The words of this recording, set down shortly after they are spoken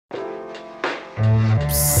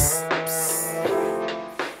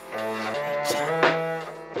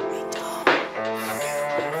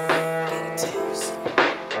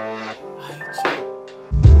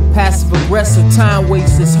Passive aggressive time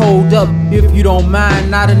wasters, hold up if you don't mind.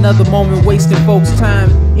 Not another moment wasting folks' time.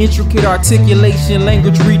 Intricate articulation,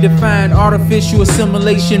 language redefined, artificial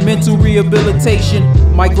assimilation, mental rehabilitation,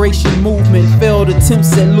 migration movement, failed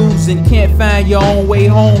attempts at losing. Can't find your own way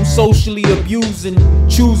home, socially abusing,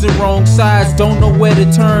 choosing wrong sides, don't know where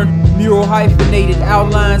to turn. Mural hyphenated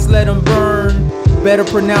outlines, let them burn. Better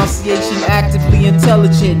pronunciation, actively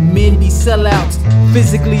intelligent. Men be sellouts,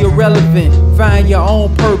 physically irrelevant. Find your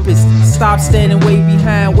own purpose, stop standing way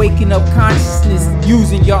behind. Waking up consciousness,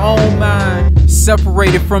 using your own mind.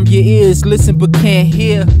 Separated from your ears, listen but can't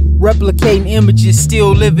hear. Replicating images,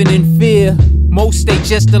 still living in fear. Most stay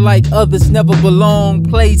just alike, others never belong.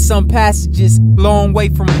 Played some passages, long way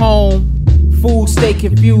from home. Fools stay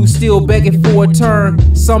confused, still begging for a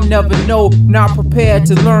turn. Some never know, not prepared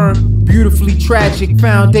to learn. Beautifully tragic,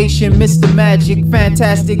 foundation, Mr. Magic.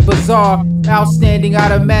 Fantastic, bizarre, outstanding,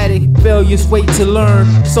 automatic. Failures wait to learn,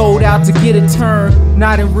 sold out to get a turn.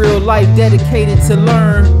 Not in real life, dedicated to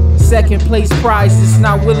learn. Second place prizes,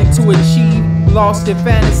 not willing to achieve. Lost in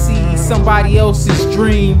fantasy, somebody else's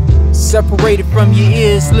dream. Separated from your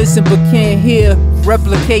ears, listen but can't hear.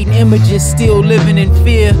 Replicating images, still living in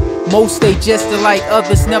fear. Most stay just alike,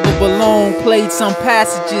 others never belong. Played some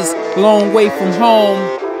passages, long way from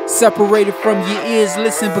home. Separated from your ears,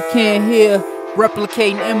 listen but can't hear.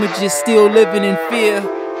 Replicating images, still living in fear.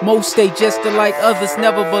 Most stay just alike, others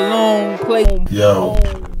never belong. Play Yo.